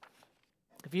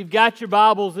If you've got your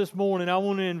Bibles this morning, I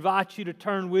want to invite you to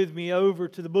turn with me over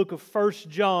to the book of 1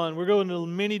 John. We're going to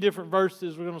many different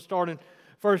verses. We're going to start in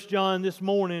 1 John this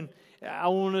morning. I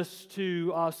want us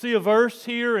to see a verse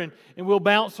here, and we'll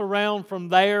bounce around from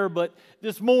there. But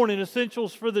this morning,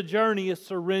 essentials for the journey is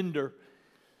surrender.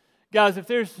 Guys,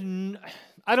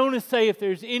 I don't want to say if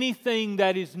there's anything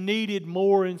that is needed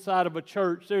more inside of a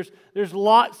church. There's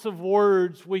lots of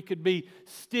words we could be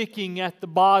sticking at the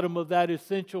bottom of that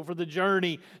essential for the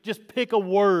journey. Just pick a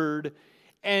word.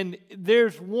 And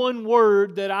there's one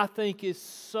word that I think is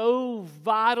so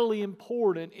vitally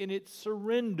important, and it's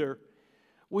surrender.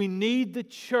 We need the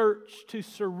church to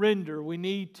surrender. We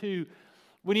need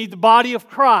the body of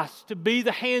Christ to be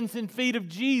the hands and feet of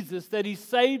Jesus that He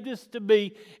saved us to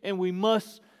be, and we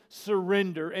must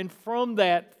surrender. And from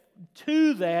that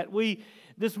to that, we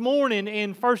this morning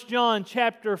in 1 John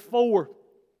chapter 4,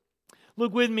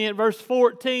 look with me at verse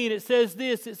 14. It says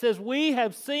this, it says, "We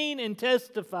have seen and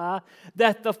testify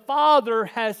that the Father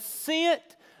has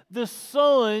sent the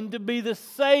Son to be the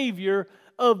Savior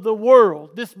of the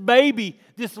world." This baby,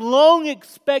 this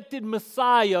long-expected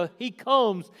Messiah, He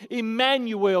comes,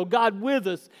 Emmanuel, God with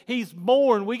us. He's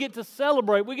born. We get to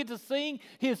celebrate. We get to sing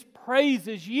His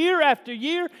praises year after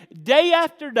year, day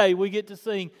after day. We get to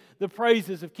sing the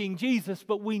praises of King Jesus.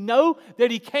 But we know that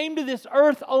He came to this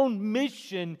earth on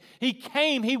mission. He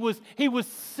came. He was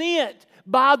sent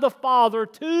by the Father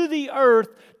to the earth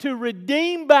to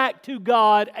redeem back to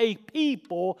God a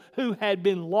people who had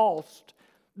been lost.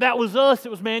 That was us.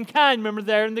 It was mankind. Remember,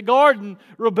 there in the garden,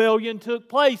 rebellion took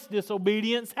place.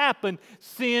 Disobedience happened.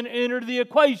 Sin entered the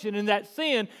equation. And that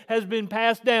sin has been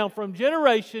passed down from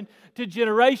generation to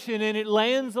generation. And it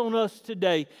lands on us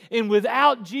today. And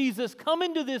without Jesus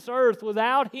coming to this earth,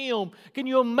 without Him, can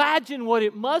you imagine what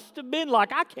it must have been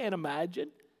like? I can't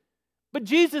imagine. But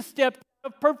Jesus stepped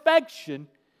out of perfection.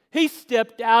 He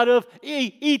stepped out of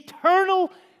eternal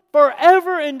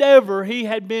forever and ever. He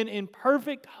had been in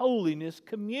perfect holiness,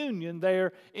 communion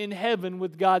there in heaven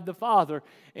with God the Father.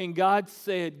 And God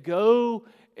said, "Go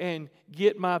and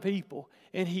get my people."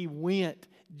 And He went.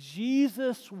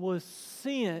 Jesus was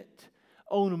sent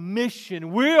on a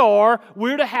mission. We're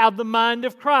to have the mind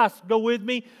of Christ. Go with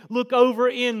me. Look over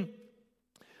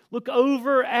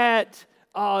at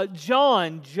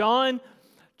John. John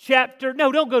chapter...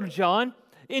 No, don't go to John.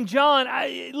 In John,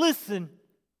 listen...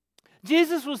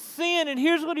 Jesus was sent, and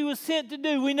here's what He was sent to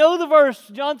do. We know the verse,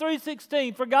 John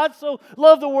 3:16. "For God so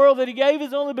loved the world that He gave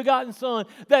His only begotten Son,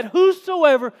 that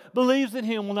whosoever believes in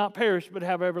Him will not perish but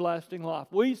have everlasting life."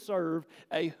 We serve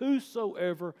a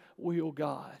whosoever will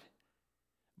God.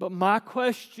 But my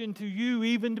question to you,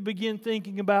 even to begin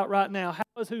thinking about right now, how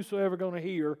is whosoever going to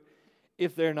hear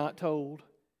if they're not told?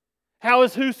 How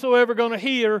is whosoever going to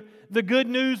hear the good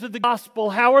news of the gospel?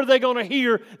 How are they going to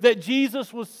hear that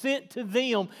Jesus was sent to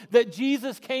them, that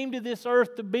Jesus came to this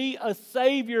earth to be a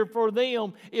Savior for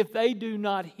them, if they do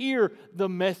not hear the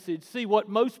message? See, what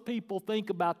most people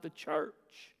think about the church,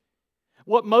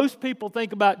 what most people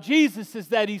think about Jesus is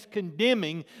that He's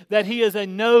condemning, that He is a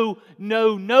no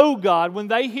God. When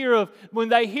they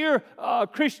hear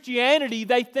Christianity,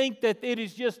 they think that it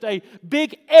is just a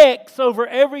big X over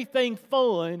everything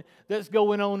fun that's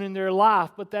going on in their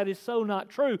life. But that is so not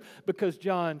true, because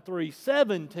John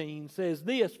 3:17 says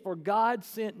this, "For God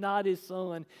sent not His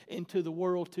Son into the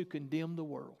world to condemn the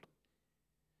world."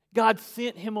 God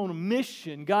sent Him on a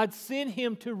mission. God sent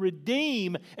Him to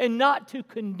redeem and not to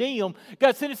condemn.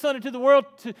 God sent His Son into the world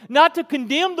not to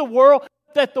condemn the world,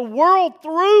 that the world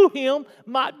through Him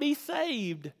might be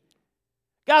saved.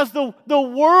 Guys, the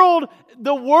world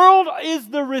is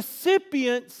the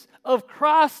recipients of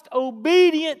Christ's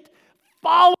obedient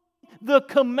following the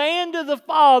command of the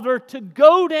Father to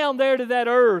go down there to that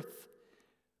earth.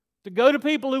 To go to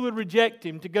people who would reject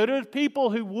Him. To go to people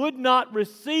who would not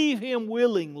receive Him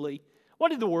willingly. What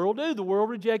did the world do? The world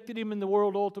rejected Him, and the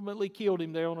world ultimately killed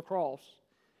Him there on a cross.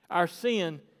 Our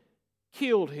sin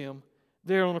killed Him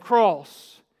there on a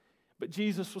cross. But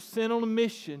Jesus was sent on a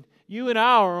mission. You and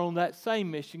I are on that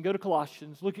same mission. Go to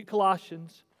Colossians. Look at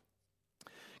Colossians.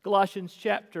 Colossians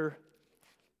chapter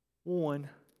 1.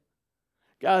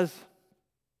 Guys,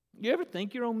 you ever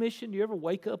think you're on mission? Do you ever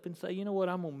wake up and say, "You know what,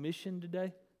 I'm on mission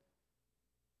today"?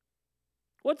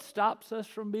 What stops us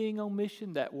from being on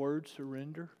mission? That word,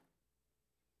 surrender.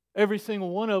 Every single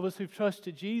one of us who've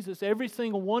trusted Jesus, every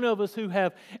single one of us who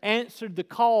have answered the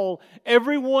call,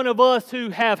 every one of us who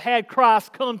have had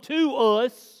Christ come to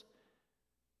us,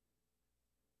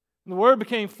 and the Word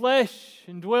became flesh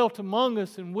and dwelt among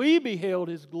us, and we beheld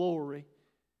His glory.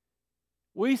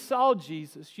 We saw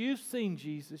Jesus. You've seen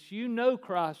Jesus. You know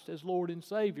Christ as Lord and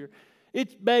Savior.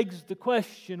 it begs the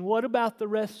question, what about the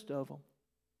rest of them?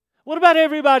 What about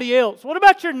everybody else? What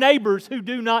about your neighbors who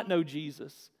do not know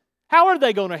Jesus? How are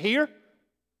they going to hear?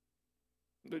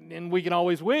 And we can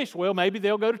always wish, well, maybe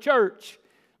they'll go to church.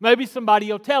 Maybe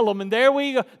somebody will tell them, and there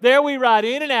we ride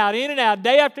in and out,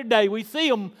 day after day. We see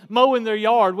them mowing their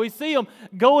yard. We see them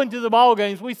going to the ball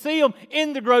games. We see them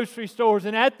in the grocery stores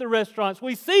and at the restaurants.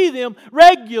 We see them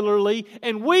regularly,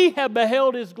 and we have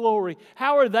beheld His glory.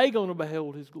 How are they going to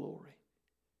behold His glory?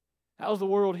 How does the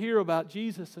world hear about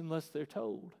Jesus unless they're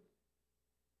told?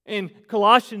 In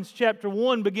Colossians chapter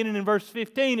 1, beginning in verse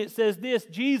 15, it says this: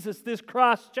 Jesus, this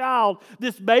Christ child,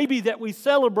 this baby that we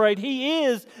celebrate, He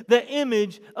is the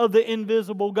image of the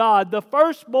invisible God, the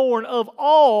firstborn of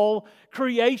all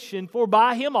creation. For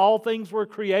by Him all things were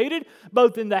created,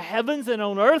 both in the heavens and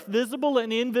on earth, visible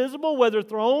and invisible, whether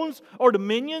thrones or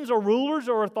dominions or rulers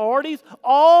or authorities.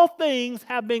 All things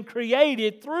have been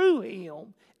created through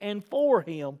Him and for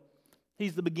Him.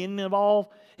 He's the beginning of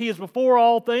all. He is before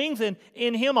all things, and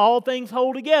in Him all things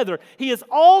hold together. He is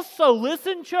also,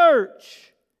 listen,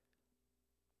 church,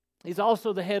 He's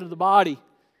also the head of the body,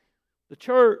 the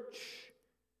church.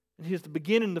 And He is the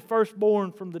beginning, the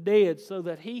firstborn from the dead, so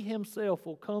that He Himself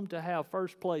will come to have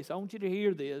first place. I want you to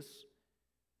hear this.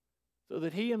 So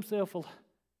that He Himself will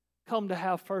come to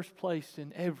have first place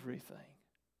in everything.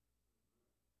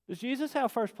 Does Jesus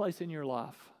have first place in your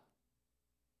life?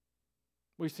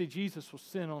 We see Jesus was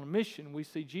sent on a mission. We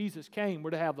see Jesus came. We're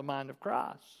to have the mind of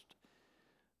Christ.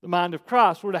 The mind of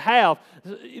Christ we're to have.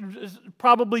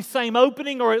 Probably same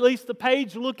opening, or at least the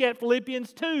page. Look at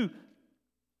Philippians 2.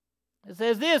 It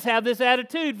says this: have this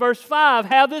attitude. Verse 5.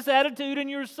 Have this attitude in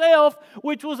yourself,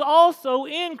 which was also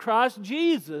in Christ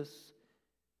Jesus,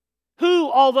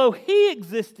 who, although He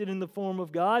existed in the form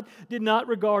of God, did not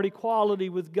regard equality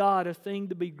with God a thing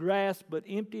to be grasped, but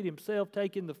emptied Himself,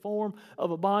 taking the form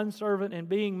of a bondservant, and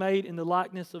being made in the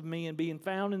likeness of men, being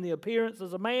found in the appearance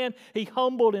as a man, He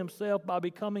humbled Himself by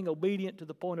becoming obedient to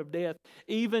the point of death,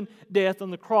 even death on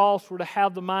the cross. We're to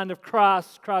have the mind of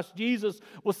Christ. Christ Jesus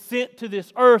was sent to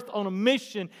this earth on a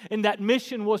mission, and that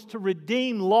mission was to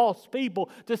redeem lost people,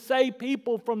 to save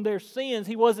people from their sins.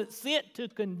 He wasn't sent to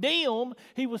condemn,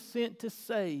 He was sent to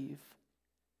save.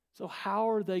 So how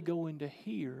are they going to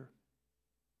hear?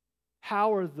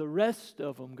 How are the rest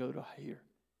of them going to hear?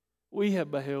 We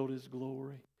have beheld His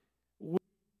glory. We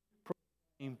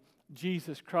proclaim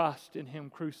Jesus Christ and Him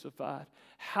crucified.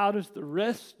 How does the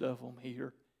rest of them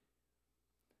hear?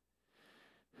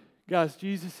 Guys,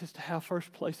 Jesus is to have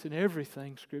first place in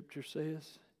everything, Scripture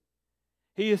says.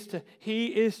 He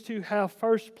is to have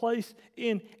first place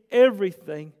in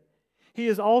everything. He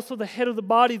is also the head of the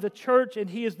body, the church, and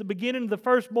He is the beginning of the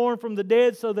firstborn from the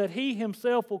dead, so that He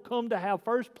Himself will come to have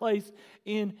first place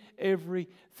in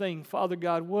everything. Father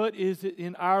God, what is it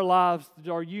in our lives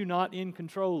that are You not in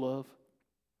control of?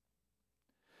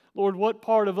 Lord, what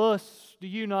part of us do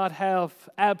You not have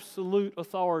absolute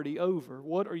authority over?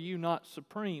 What are You not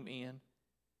supreme in?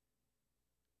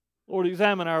 Lord,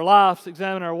 examine our lives,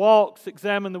 examine our walks,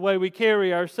 examine the way we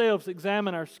carry ourselves,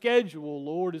 examine our schedule.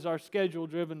 Lord, is our schedule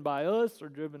driven by us or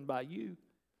driven by You?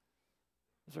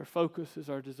 Is our focus, is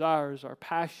our desire, is our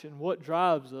passion? What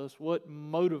drives us? What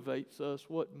motivates us?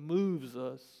 What moves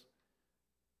us?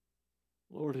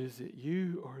 Lord, is it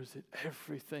You or is it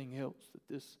everything else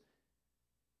that this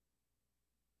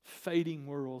fading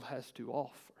world has to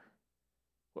offer?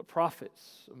 What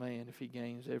profits a man if he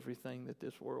gains everything that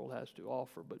this world has to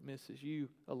offer but misses You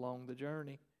along the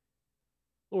journey?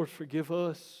 Lord, forgive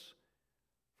us.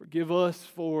 Forgive us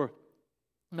for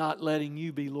not letting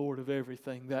You be Lord of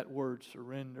everything. That word,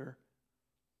 surrender.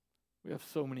 We have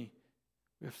so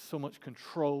much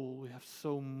control. We have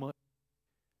so much.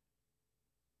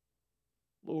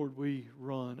 Lord, we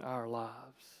run our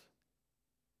lives.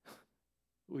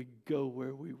 We go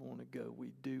where we want to go.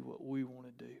 We do what we want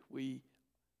to do. We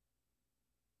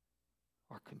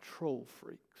are control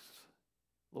freaks,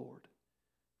 Lord.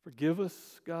 Forgive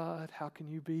us, God. How can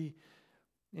You be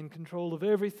in control of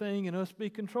everything and us be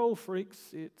control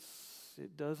freaks? It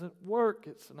doesn't work.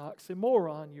 It's an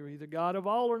oxymoron. You're either God of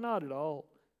all or not at all.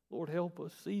 Lord, help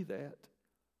us see that.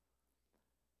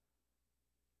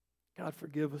 God,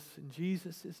 forgive us in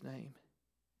Jesus' name.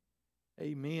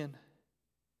 Amen.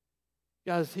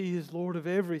 Guys, He is Lord of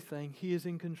everything. He is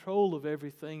in control of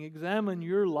everything. Examine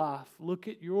your life. Look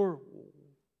at your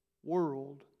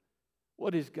world.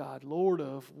 What is God Lord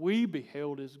of? We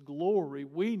beheld His glory.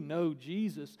 We know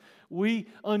Jesus. We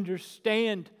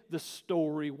understand the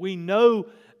story. We know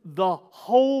the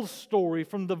whole story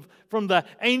from the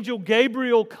angel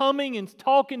Gabriel coming and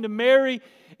talking to Mary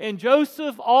and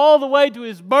Joseph all the way to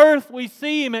His birth. We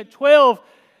see Him at 12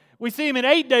 We see Him at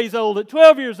 8 days old, at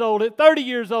 12 years old, at 30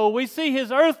 years old. We see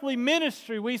His earthly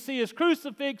ministry. We see His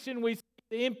crucifixion. We see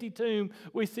the empty tomb.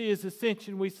 We see His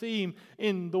ascension. We see Him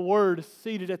in the Word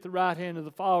seated at the right hand of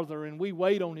the Father, and we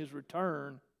wait on His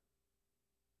return.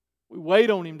 We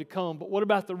wait on Him to come. But what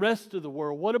about the rest of the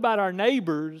world? What about our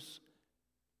neighbors?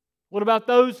 What about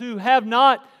those who have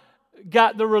not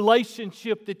got the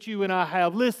relationship that you and I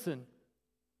have? Listen,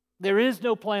 there is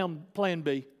no plan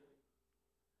B.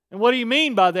 And what do you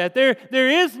mean by that? There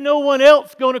is no one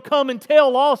else going to come and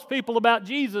tell lost people about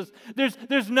Jesus.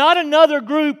 There's not another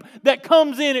group that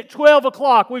comes in at 12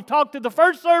 o'clock. We've talked to the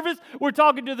first service. We're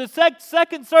talking to the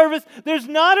second service. There's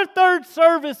not a third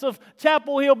service of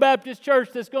Chapel Hill Baptist Church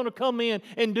that's going to come in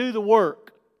and do the work.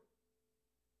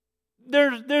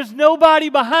 There's nobody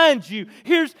behind you.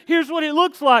 Here's what it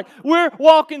looks like. We're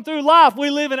walking through life. We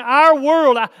live in our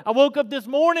world. I woke up this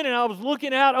morning and I was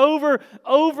looking out over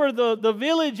the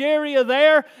village area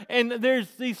there, and there's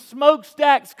these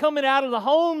smokestacks coming out of the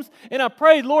homes, and I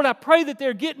prayed, Lord, I pray that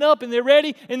they're getting up and they're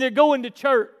ready and they're going to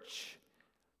church.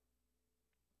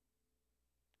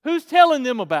 Who's telling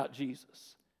them about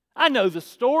Jesus? I know the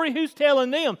story. Who's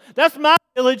telling them? That's my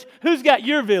village. Who's got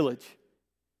your village?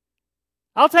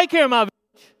 I'll take care of my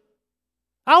village.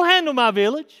 I'll handle my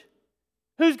village.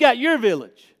 Who's got your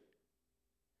village?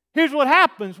 Here's what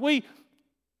happens. We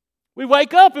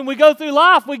wake up and we go through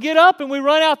life. We get up and we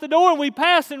run out the door and we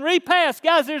pass and repass.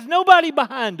 Guys, there's nobody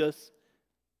behind us.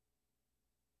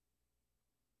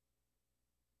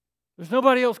 There's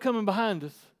nobody else coming behind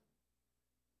us.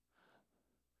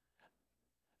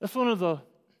 That's one of the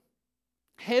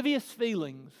heaviest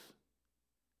feelings,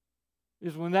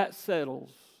 is when that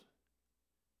settles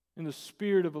in the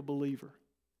spirit of a believer.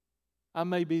 I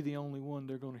may be the only one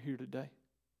they're going to hear today.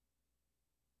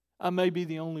 I may be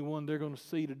the only one they're going to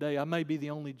see today. I may be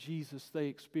the only Jesus they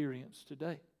experience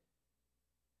today.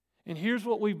 And here's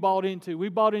what we've bought into. We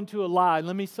bought into a lie.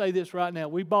 Let me say this right now.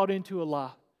 We bought into a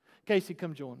lie. Casey,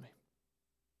 come join me.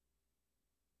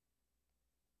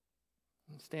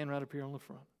 Stand right up here on the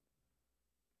front.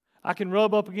 I can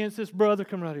rub up against this brother.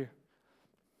 Come right here.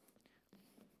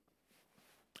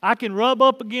 I can rub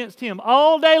up against him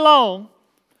all day long.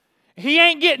 He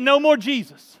ain't getting no more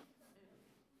Jesus.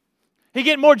 He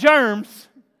getting more germs,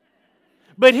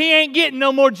 but he ain't getting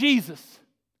no more Jesus.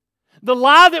 The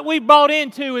lie that we bought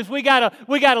into is we gotta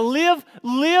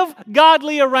live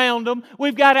godly around them.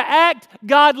 We've got to act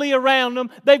godly around them.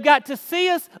 They've got to see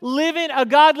us living a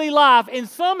godly life, and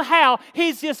somehow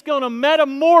He's just going to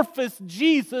metamorphose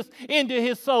Jesus into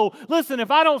His soul. Listen, if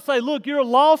I don't say, look, you're a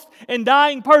lost and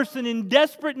dying person in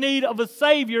desperate need of a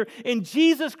Savior, and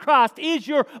Jesus Christ is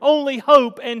your only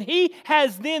hope, and He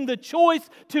has then the choice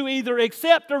to either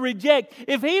accept or reject.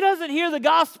 If He doesn't hear the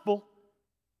gospel,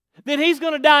 then he's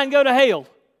going to die and go to hell.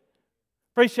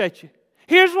 Appreciate you.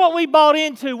 Here's what we bought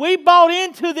into. We bought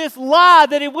into this lie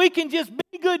that if we can just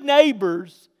be good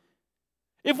neighbors,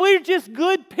 if we're just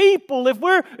good people, if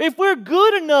we're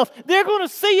good enough, they're going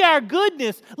to see our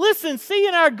goodness. Listen,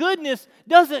 seeing our goodness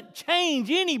doesn't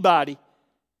change anybody.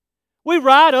 We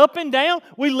ride up and down.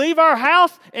 We leave our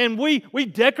house and we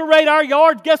decorate our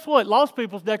yard. Guess what? Lost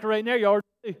people's decorating their yard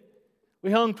too. We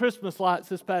hung Christmas lights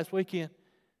this past weekend.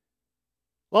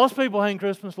 Lost people hang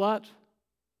Christmas lights.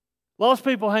 Lost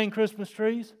people hang Christmas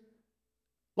trees.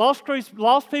 Lost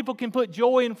people can put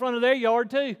joy in front of their yard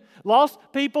too. Lost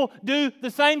people do the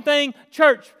same thing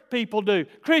church people do,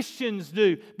 Christians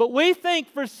do. But we think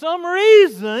for some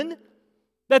reason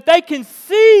that they can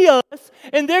see us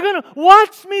and they're going to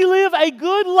watch me live a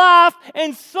good life,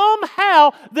 and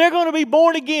somehow they're going to be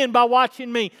born again by watching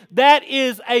me. That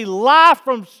is a lie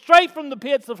straight from the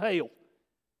pits of hell.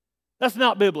 That's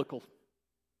not biblical.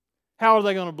 How are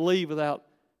they going to believe without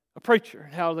a preacher?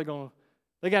 How are they going to?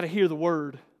 They got to hear the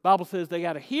word. The Bible says they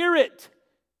got to hear it.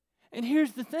 And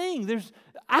here's the thing.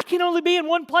 I can only be in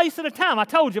one place at a time. I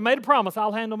told you, made a promise,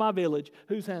 I'll handle my village.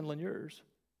 Who's handling yours?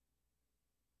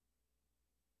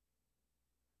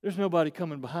 There's nobody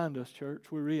coming behind us, church.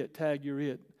 We're it. Tag, you're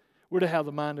it. We're to have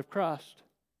the mind of Christ.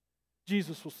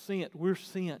 Jesus was sent. We're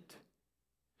sent.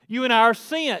 You and I are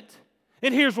sent.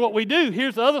 And here's what we do.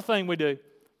 Here's the other thing we do.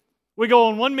 We go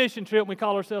on one mission trip and we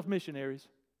call ourselves missionaries.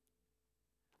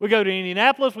 We go to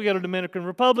Indianapolis, we go to Dominican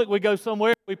Republic, we go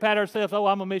somewhere, we pat ourselves, oh,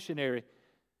 I'm a missionary.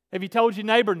 Have you told your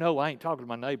neighbor? No, I ain't talking to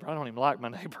my neighbor. I don't even like my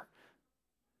neighbor.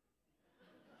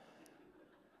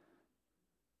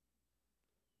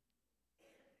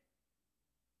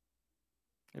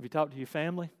 Have you talked to your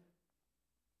family?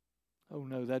 Oh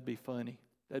no, that'd be funny.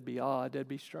 That'd be odd. That'd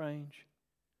be strange.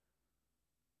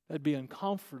 That'd be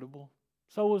uncomfortable.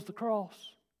 So was the cross.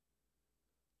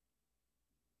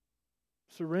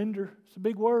 Surrender. It's a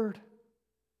big word.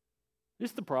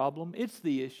 It's the problem. It's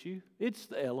the issue. It's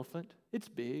the elephant. It's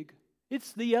big.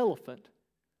 It's the elephant.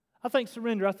 I think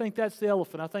surrender, I think that's the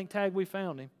elephant. I think, tag, we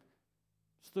found him.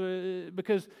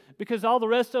 Because all the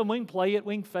rest of them, we can play it,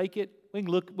 we can fake it, we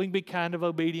can be kind of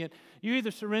obedient. You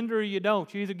either surrender or you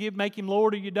don't. You either make Him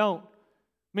Lord or you don't.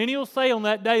 Many will say on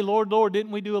that day, Lord, Lord,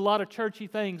 didn't we do a lot of churchy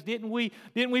things? Didn't we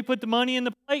put the money in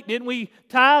the plate? Didn't we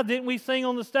tithe? Didn't we sing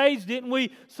on the stage? Didn't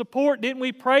we support? Didn't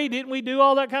we pray? Didn't we do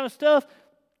all that kind of stuff?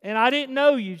 And I didn't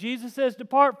know you. Jesus says,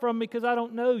 depart from me because I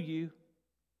don't know you.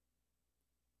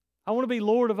 I want to be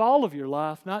Lord of all of your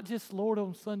life, not just Lord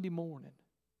on Sunday morning.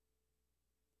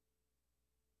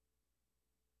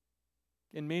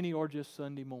 And many are just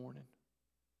Sunday morning.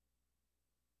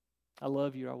 I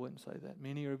love you, I wouldn't say that.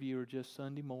 Many of you are just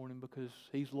Sunday morning because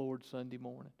He's Lord Sunday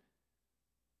morning.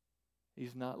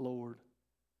 He's not Lord.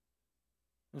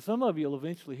 And some of you will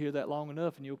eventually hear that long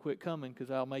enough and you'll quit coming because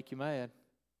I'll make you mad.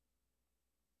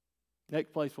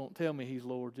 Next place won't tell me He's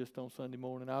Lord just on Sunday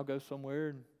morning. I'll go somewhere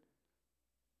and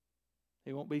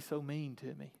He won't be so mean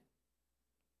to me.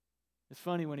 It's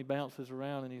funny when He bounces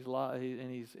around and he's light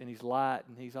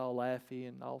and he's all laughy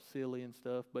and all silly and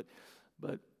stuff. But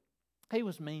He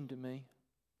was mean to me.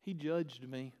 He judged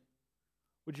me.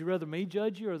 Would you rather me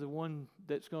judge you or the one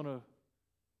that's going to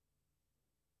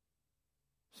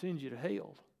send you to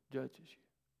hell judges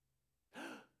you?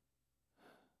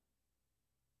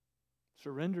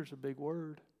 Surrender's a big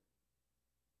word.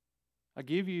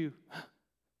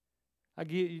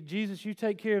 Jesus, you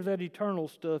take care of that eternal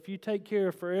stuff. You take care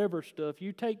of forever stuff.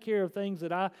 You take care of things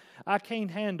that I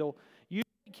can't handle. You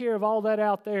take care of all that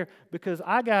out there because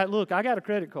I got a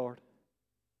credit card.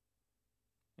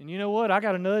 And you know what? I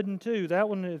got a nudging too.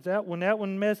 When that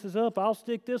one messes up, I'll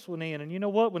stick this one in. And you know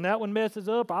what? When that one messes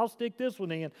up, I'll stick this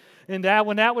one in. And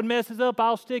when that one messes up,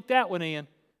 I'll stick that one in.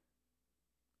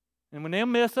 And when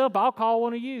them mess up, I'll call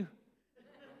one of you.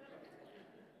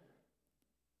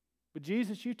 But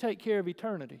Jesus, you take care of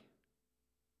eternity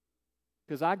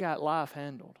because I got life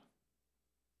handled.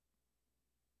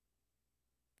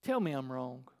 Tell me I'm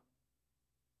wrong.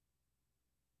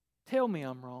 Tell me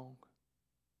I'm wrong.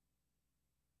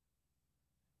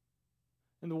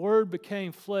 And the Word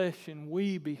became flesh and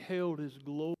we beheld His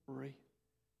glory.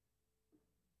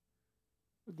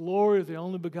 The glory of the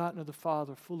only begotten of the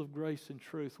Father, full of grace and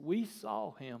truth. We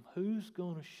saw Him. Who's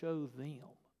going to show them?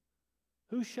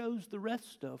 Who shows the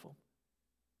rest of them?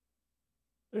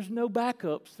 There's no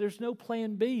backups. There's no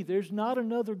plan B. There's not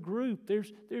another group.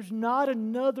 There's not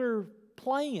another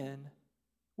plan.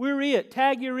 We're it.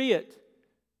 Tag, you're it.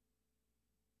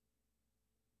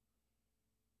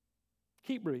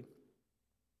 Keep reading.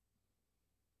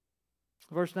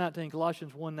 Verse 19,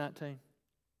 Colossians 1:19.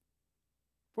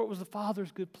 For it was the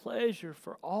Father's good pleasure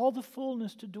for all the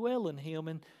fullness to dwell in Him,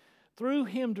 and through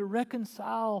Him to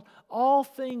reconcile all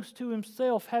things to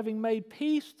Himself, having made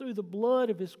peace through the blood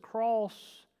of His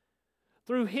cross.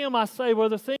 Through Him, I say,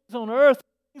 whether things on earth,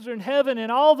 things are in heaven,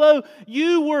 and although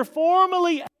you were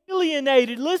formerly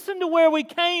alienated, listen to where we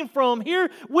came from. Here,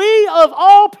 we of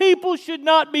all people should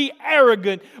not be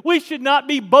arrogant. We should not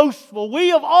be boastful.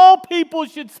 We of all people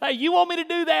should say, you want me to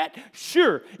do that?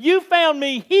 Sure. You found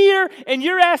me here, and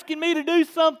you're asking me to do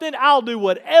something. I'll do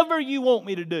whatever you want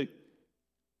me to do.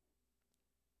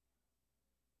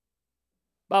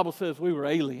 Bible says we were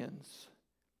aliens.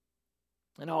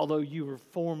 And although you were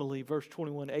formerly, verse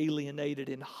 21, alienated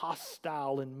and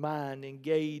hostile in mind,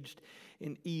 engaged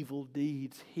in evil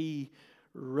deeds, He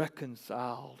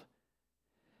reconciled.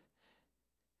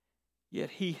 Yet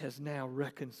He has now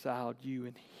reconciled you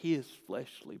in His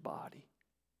fleshly body.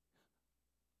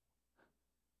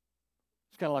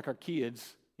 It's kind of like our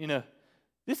kids.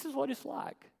 This is what it's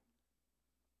like.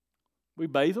 We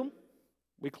bathe them.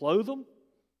 We clothe them.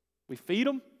 We feed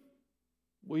them.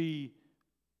 We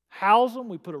house them.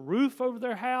 We put a roof over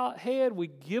their head. We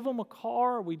give them a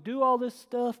car. We do all this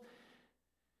stuff.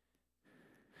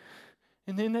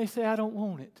 And then they say, I don't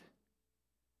want it.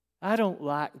 I don't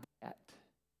like that.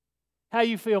 How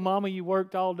you feel, Mama? You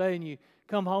worked all day and you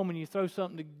come home and you throw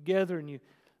something together and you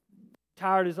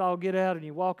tired as all get out and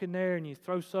you walk in there and you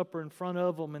throw supper in front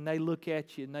of them and they look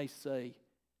at you and they say,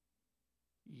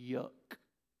 yuck.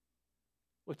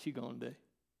 What you going to do?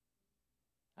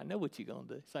 I know what you're going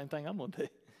to do. Same thing I'm going to do.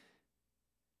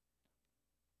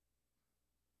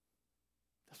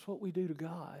 That's what we do to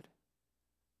God.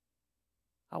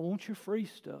 I want your free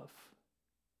stuff,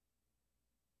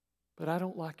 but I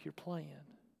don't like your plan.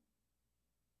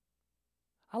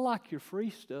 I like your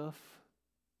free stuff,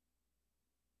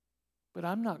 but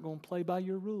I'm not going to play by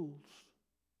your rules.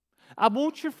 I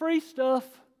want your free stuff,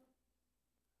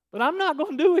 but I'm not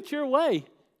going to do it your way.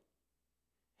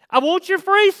 I want your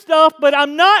free stuff, but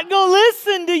I'm not going to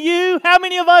listen to you. How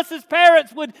many of us as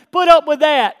parents would put up with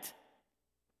that?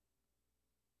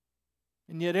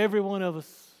 And yet every one of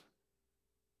us,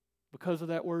 because of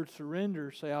that word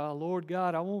surrender, say, "Oh, Lord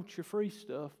God, I want your free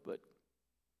stuff, but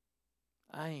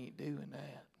I ain't doing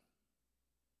that."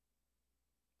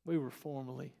 We were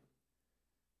formerly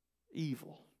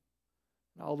evil.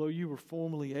 Although you were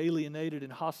formerly alienated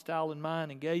and hostile in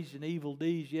mind, engaged in evil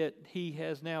deeds, yet He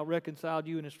has now reconciled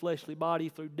you in His fleshly body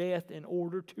through death in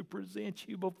order to present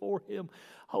you before Him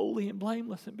holy and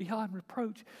blameless and beyond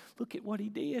reproach. Look at what He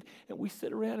did. And we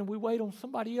sit around and we wait on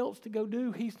somebody else to go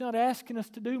do. He's not asking us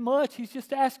to do much. He's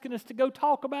just asking us to go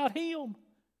talk about Him.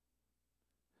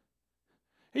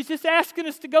 He's just asking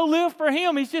us to go live for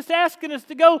Him. He's just asking us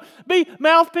to go be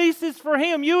mouthpieces for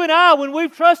Him. You and I, when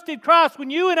we've trusted Christ, when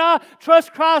you and I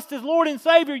trust Christ as Lord and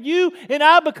Savior, you and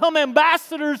I become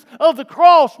ambassadors of the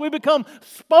cross. We become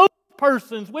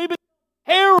spokespersons. We become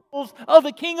heralds of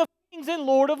the King of Kings and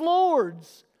Lord of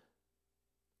Lords.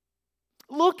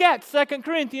 Look at 2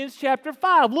 Corinthians chapter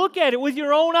 5. Look at it with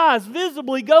your own eyes.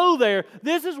 Visibly go there.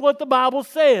 This is what the Bible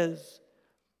says.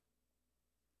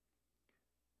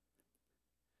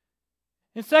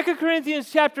 In 2 Corinthians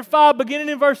chapter 5, beginning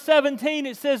in verse 17,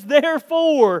 it says,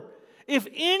 "Therefore, if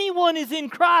anyone is in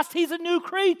Christ, he's a new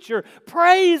creature."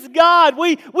 Praise God.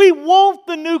 We want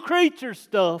the new creature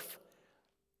stuff.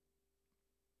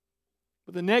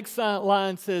 But the next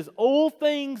line says, "Old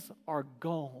things are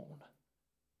gone."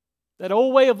 That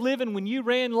old way of living, when you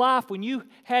ran life, when you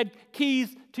had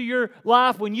keys to your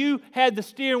life, when you had the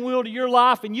steering wheel to your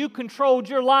life and you controlled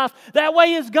your life, that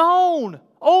way is gone.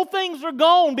 Old things are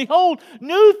gone. Behold,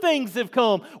 new things have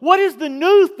come. What is the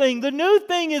new thing? The new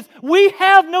thing is we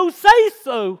have no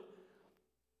say-so.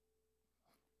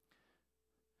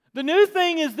 The new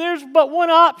thing is there's but one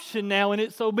option now, and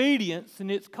it's obedience,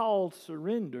 and it's called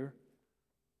surrender.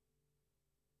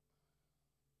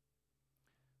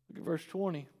 Look at verse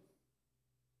 20.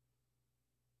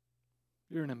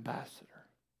 You're an ambassador.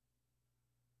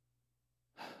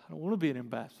 I don't want to be an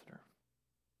ambassador.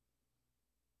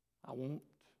 I want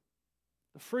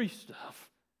the free stuff.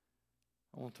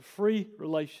 I want the free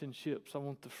relationships. I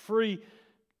want the free.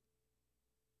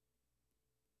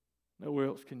 Nowhere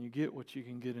else can you get what you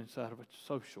can get inside of a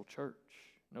social church.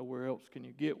 Nowhere else can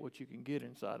you get what you can get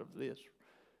inside of this.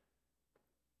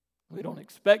 We don't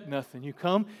expect nothing. You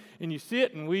come and you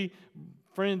sit, and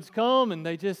friends come and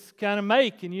they just kind of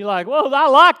make, and you're like, "Well, I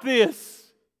like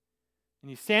this." And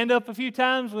you stand up a few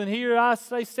times when he or I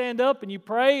say stand up, and you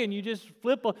pray, and you just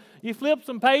flip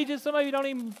some pages. Some of you don't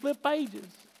even flip pages.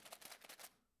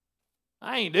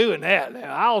 I ain't doing that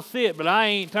now. I'll sit, but I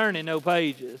ain't turning no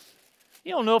pages.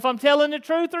 You don't know if I'm telling the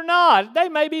truth or not. They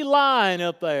may be lying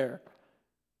up there.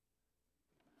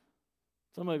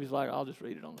 Some of you's like, "I'll just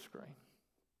read it on the screen."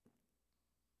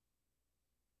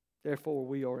 Therefore,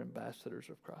 we are ambassadors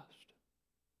of Christ,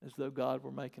 as though God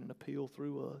were making an appeal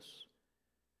through us.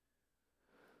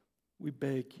 We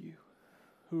beg you.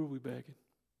 Who are we begging?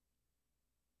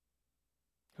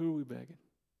 Who are we begging?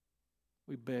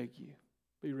 We beg you.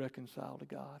 Be reconciled to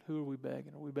God. Who are we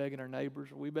begging? Are we begging our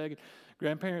neighbors? Are we begging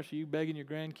grandparents? Are you begging your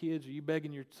grandkids? Are you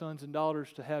begging your sons and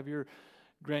daughters to have your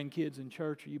grandkids in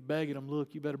church? Are you begging them,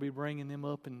 "Look, you better be bringing them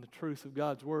up in the truth of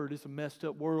God's Word. It's a messed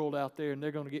up world out there, and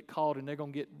they're going to get caught, and they're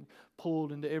going to get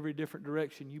pulled into every different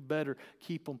direction. You better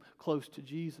keep them close to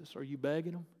Jesus." Are you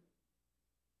begging them?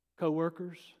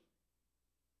 Co-workers?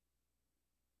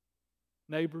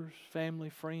 Neighbors, family,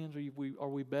 friends, are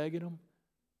we begging them?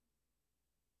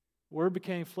 Word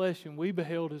became flesh and we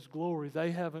beheld His glory.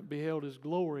 They haven't beheld His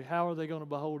glory. How are they going to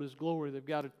behold His glory? They've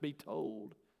got to be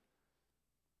told.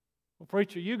 Well,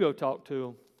 preacher, you go talk to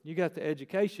them. You got the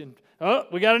education. Oh,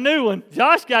 we got a new one.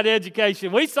 Josh got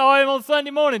education. We saw him on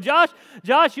Sunday morning. Josh,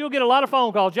 you'll get a lot of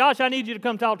phone calls. Josh, I need you to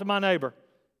come talk to my neighbor.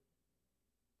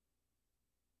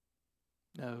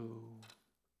 No,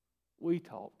 we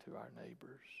talk to our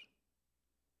neighbors.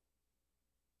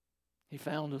 He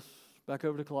found us, back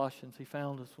over to Colossians, He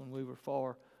found us when we were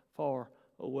far, far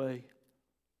away.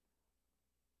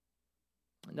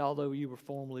 And although you were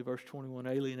formerly, verse 21,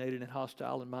 alienated and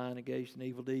hostile in mind, engaged in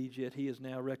evil deeds, yet He has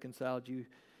now reconciled you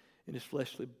in His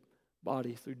fleshly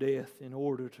body through death in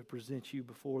order to present you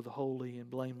before the holy and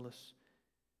blameless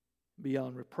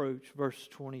beyond reproach. Verse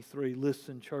 23,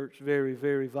 listen, church, very,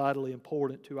 very vitally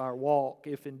important to our walk.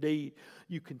 If indeed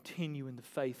you continue in the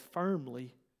faith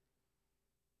firmly,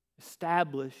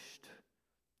 established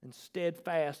and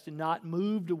steadfast, and not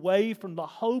moved away from the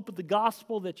hope of the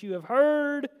gospel that you have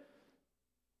heard,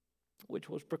 which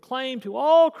was proclaimed to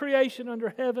all creation under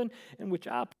heaven, and which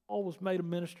I, Paul was made a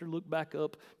minister. Look back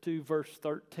up to verse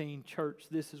 13. Church,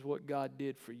 this is what God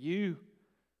did for you.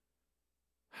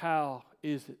 How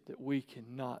is it that we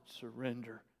cannot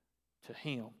surrender to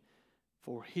Him?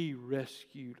 For He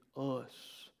rescued us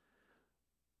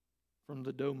from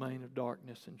the domain of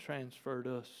darkness and transferred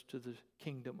us to the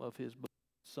kingdom of His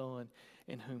Son,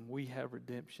 in whom we have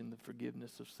redemption, the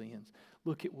forgiveness of sins.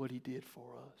 Look at what He did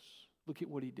for us. Look at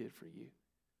what He did for you.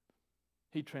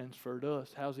 He transferred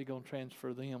us. How's He going to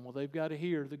transfer them? Well, they've got to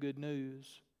hear the good news.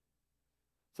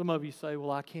 Some of you say,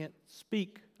 well, I can't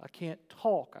speak. I can't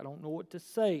talk. I don't know what to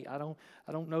say. I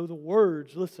don't know the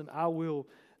words. Listen, I will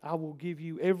give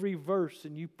you every verse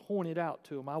and you point it out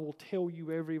to them. I will tell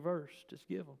you every verse. Just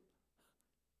give them.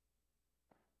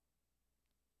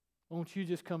 Won't you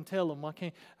just come tell them? I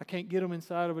can't get them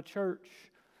inside of a church.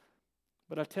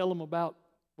 But I tell them about,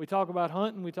 we talk about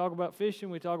hunting, we talk about fishing,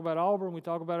 we talk about Auburn, we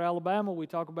talk about Alabama, we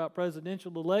talk about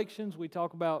presidential elections, we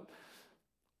talk about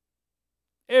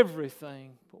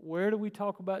everything. But where do we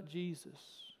talk about Jesus?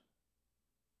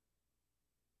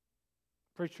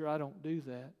 Preacher, I don't do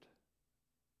that.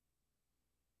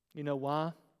 You know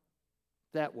why?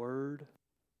 That word,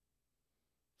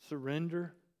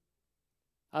 surrender.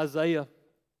 Isaiah,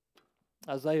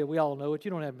 we all know it. You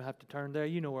don't even have to turn there.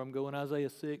 You know where I'm going. Isaiah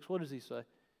 6. What does he say?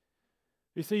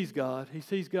 He sees God. He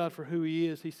sees God for who He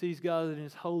is. He sees God in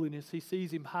His holiness. He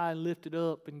sees Him high and lifted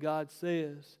up. And God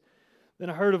says, then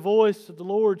I heard a voice of the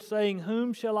Lord saying,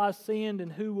 whom shall I send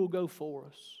and who will go for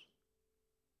us?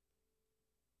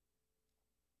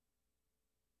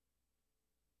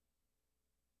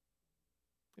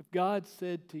 If God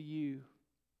said to you,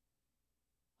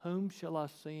 whom shall I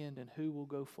send and who will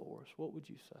go for us? What would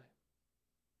you say?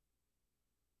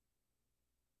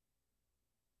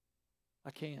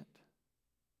 I can't.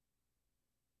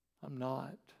 I'm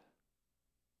not.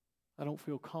 I don't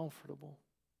feel comfortable.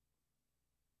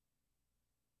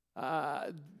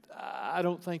 I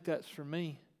don't think that's for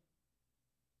me.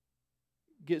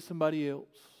 Get somebody else.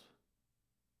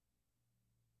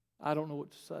 I don't know what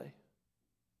to say.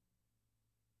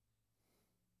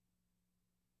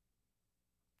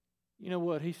 You know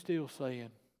what? He's still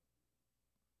saying,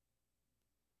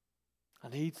 I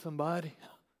need somebody.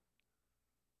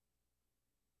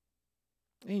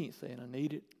 He ain't saying I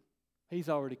need it. He's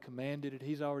already commanded it.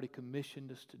 He's already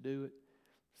commissioned us to do it.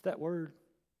 It's that word.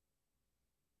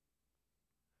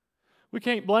 We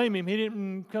can't blame Him. He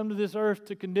didn't come to this earth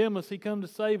to condemn us. He come to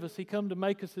save us. He come to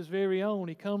make us His very own.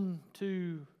 He come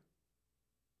to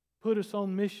put us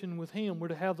on mission with Him. We're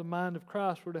to have the mind of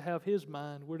Christ. We're to have His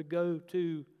mind. We're to go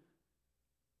to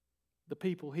the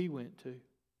people He went to.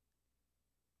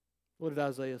 What did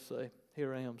Isaiah say?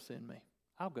 Here I am, send me.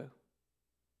 I'll go.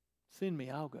 Send me,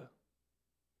 I'll go.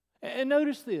 And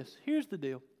notice this. Here's the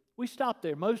deal. We stop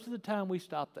there. Most of the time we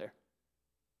stop there.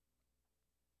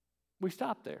 We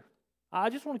stop there.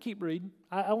 I just want to keep reading.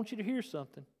 I want you to hear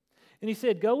something. And He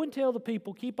said, go and tell the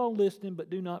people, keep on listening, but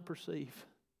do not perceive.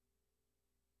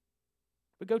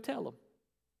 But go tell them.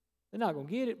 They're not going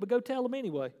to get it, but go tell them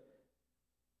anyway.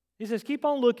 He says, keep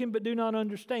on looking, but do not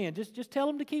understand. Just tell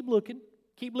them to keep looking.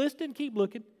 Keep listening, keep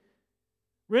looking.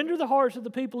 Render the hearts of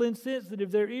the people insensitive,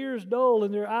 their ears dull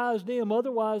and their eyes dim.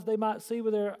 Otherwise they might see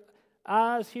with their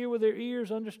eyes, hear with their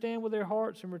ears, understand with their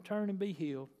hearts, and return and be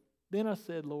healed. Then I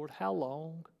said, Lord, how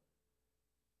long?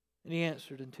 And He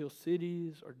answered, until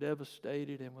cities are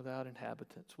devastated and without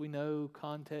inhabitants. We know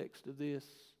context of this.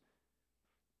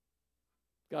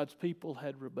 God's people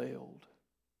had rebelled.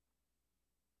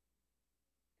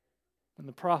 And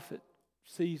the prophet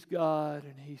sees God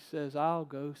and he says, I'll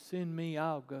go, send me,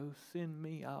 I'll go, send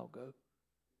me, I'll go.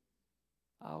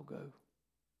 I'll go.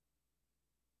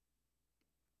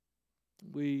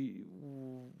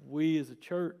 We as a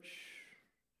church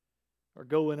are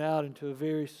going out into a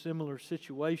very similar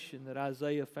situation that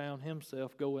Isaiah found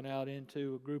himself going out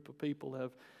into. A group of people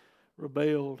have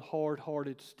rebelled,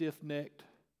 hard-hearted, stiff-necked.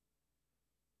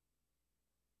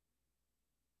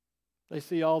 They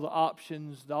see all the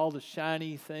options, all the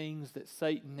shiny things that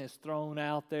Satan has thrown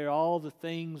out there, all the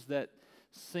things that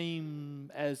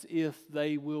seem as if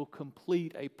they will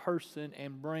complete a person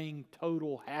and bring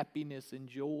total happiness and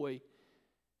joy.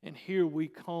 And here we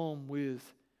come with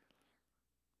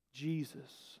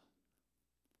Jesus.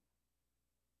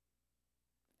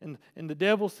 And the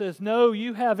devil says, no,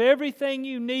 you have everything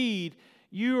you need.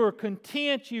 You are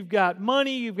content, you've got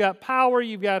money, you've got power,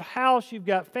 you've got house, you've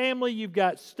got family, you've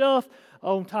got stuff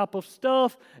on top of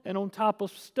stuff and on top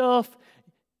of stuff.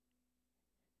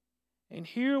 And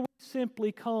here we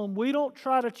simply come. We don't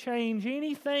try to change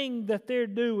anything that they're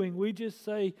doing. We just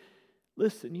say,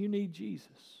 listen, you need Jesus.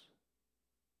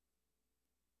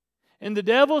 And the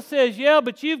devil says, yeah,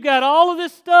 but you've got all of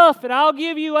this stuff and I'll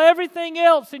give you everything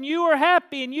else and you are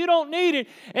happy and you don't need it.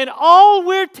 And all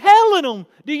we're telling them,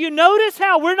 do you notice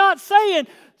how we're not saying,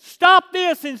 stop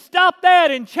this and stop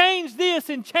that and change this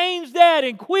and change that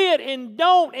and quit and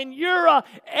don't and you're a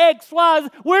X, Y, Z.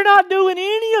 We're not doing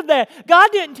any of that. God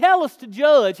didn't tell us to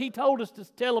judge. He told us to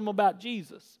tell them about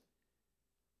Jesus.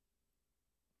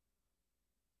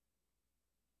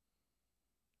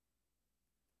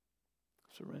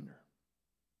 Surrender.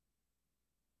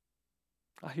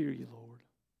 I hear you, Lord.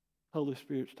 Holy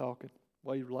Spirit's talking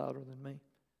way louder than me.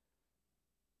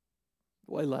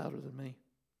 Way louder than me.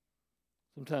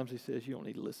 Sometimes He says, you don't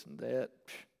need to listen to that.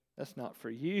 That's not for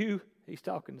you. He's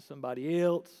talking to somebody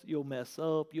else. You'll mess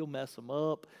up. You'll mess them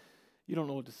up. You don't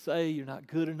know what to say. You're not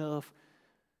good enough.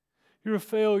 You're a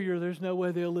failure. There's no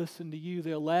way they'll listen to you.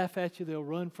 They'll laugh at you. They'll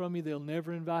run from you. They'll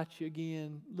never invite you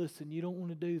again. Listen, you don't want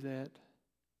to do that.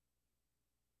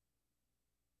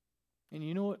 And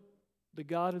you know what? The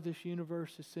God of this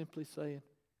universe is simply saying,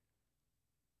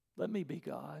 let me be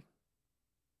God.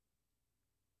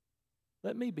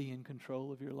 Let me be in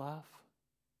control of your life.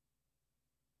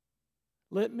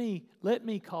 Let me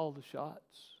call the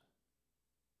shots.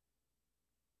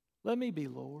 Let me be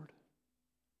Lord.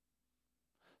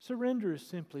 Surrender is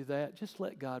simply that. Just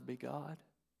let God be God.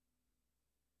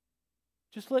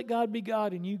 Just let God be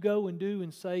God and you go and do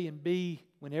and say and be.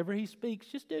 Whenever He speaks,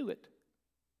 just do it.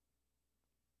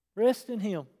 Rest in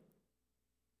Him.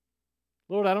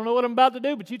 Lord, I don't know what I'm about to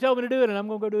do, but you told me to do it, and I'm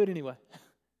going to go do it anyway.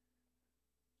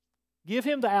 Give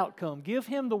Him the outcome. Give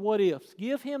Him the what ifs.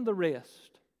 Give Him the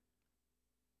rest.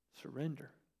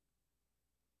 Surrender.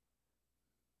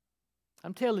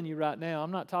 I'm telling you right now,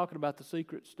 I'm not talking about the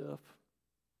secret stuff.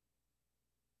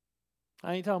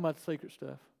 I ain't talking about the secret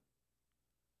stuff.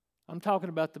 I'm talking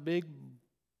about the big,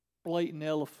 blatant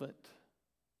elephant.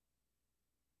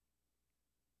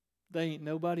 They ain't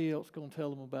nobody else going to tell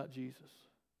them about Jesus.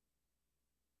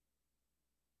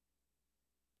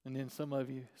 And then some of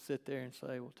you sit there and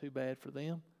say, well, too bad for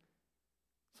them.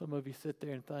 Some of you sit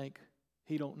there and think,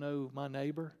 he don't know my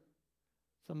neighbor.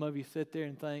 Some of you sit there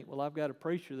and think, well, I've got a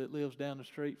preacher that lives down the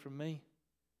street from me.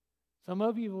 Some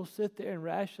of you will sit there and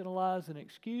rationalize an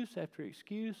excuse after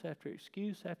excuse after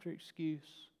excuse after excuse.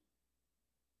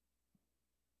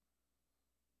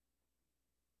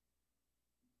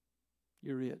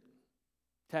 You're it.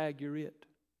 Tag, you're it.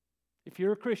 If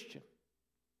you're a Christian,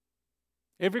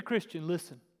 every Christian,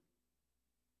 listen.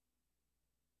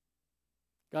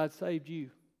 God saved you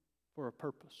for a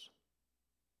purpose.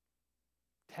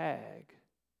 Tag,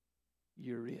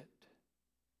 you're it.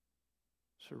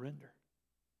 Surrender.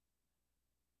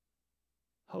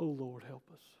 Oh, Lord, help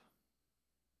us.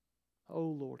 Oh,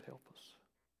 Lord, help us.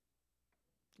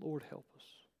 Lord, help us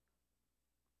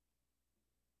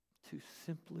to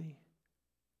simply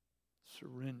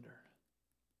surrender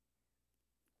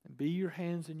and be your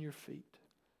hands and your feet.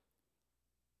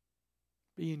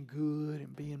 Being good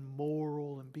and being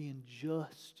moral and being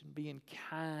just and being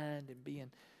kind and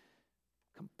being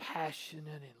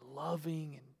compassionate and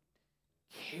loving and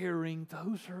caring.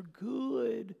 Those are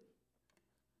good.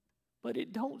 But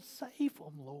it don't save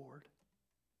them, Lord.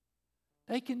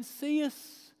 They can see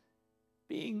us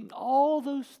being all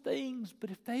those things, but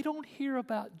if they don't hear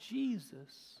about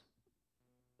Jesus,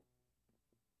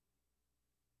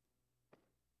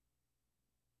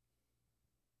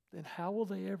 then how will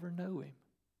they ever know Him?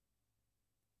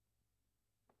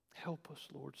 Help us,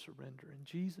 Lord, surrender. In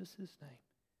Jesus'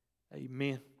 name,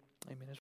 amen. Amen.